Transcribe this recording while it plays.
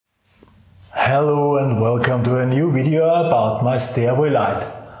Hello and welcome to a new video about my stairway light.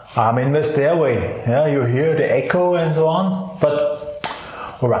 I'm in the stairway, yeah, you hear the echo and so on, but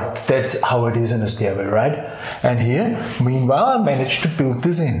alright, that's how it is in the stairway, right? And here, meanwhile, I managed to build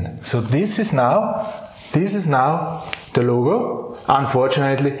this in. So this is now the logo.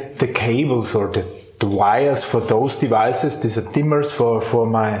 Unfortunately, the cables or the wires for those devices, these are dimmers for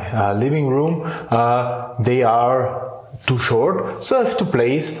my living room, they are too short, so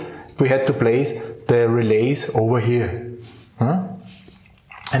we had to place the relays over here.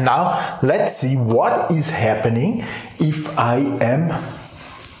 And now let's see what is happening if I am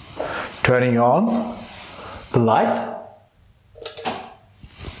turning on the light.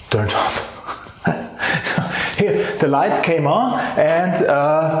 Turned on. So here the light came on,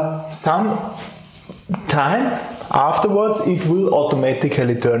 and some time afterwards it will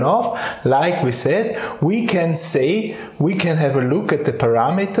automatically turn off. Like we said, we can have a look at the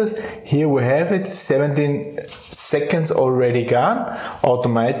parameters. Here we have it, 17 seconds already gone,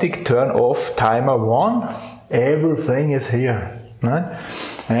 automatic turn off, timer 1, everything is here, right?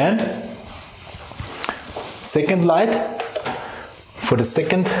 And second light for the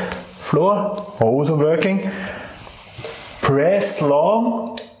second floor, also working. Press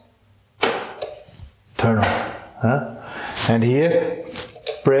long, turn on. And here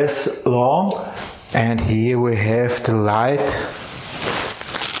press long, and here we have the light.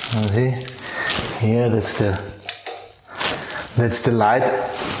 See? Here that's the light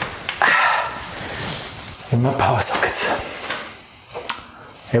in my power sockets.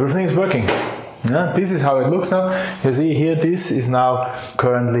 Everything is working. Yeah, this is how it looks now. You see here, this is now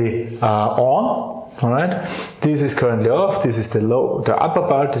currently on. All right, this is currently off. This is the upper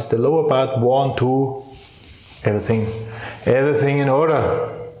part. This is the lower part. 1, 2. Everything in order.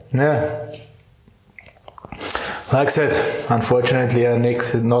 Yeah. Like I said, unfortunately are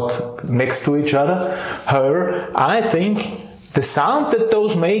not next to each other. However, I think the sound that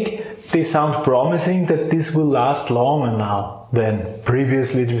those make, they sound promising that this will last longer now than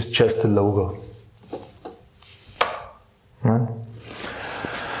previously it was just a logo. Right?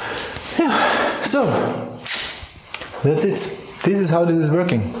 Yeah, so that's it. This is how this is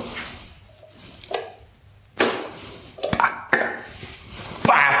working.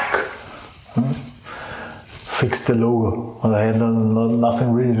 Fix the logo. Well, I had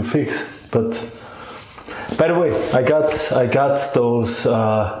nothing really to fix. But by the way, I got those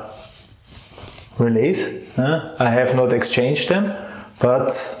relays. I have not exchanged them,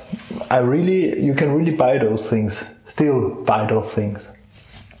 but you can really buy those things. Still buy those things.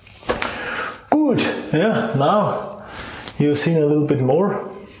 Good. Yeah. Now you've seen a little bit more.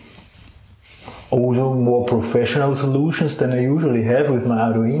 Also more professional solutions than I usually have with my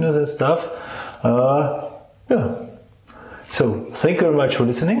Arduinos and stuff. Yeah. So, thank you very much for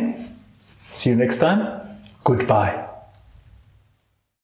listening. See you next time. Goodbye.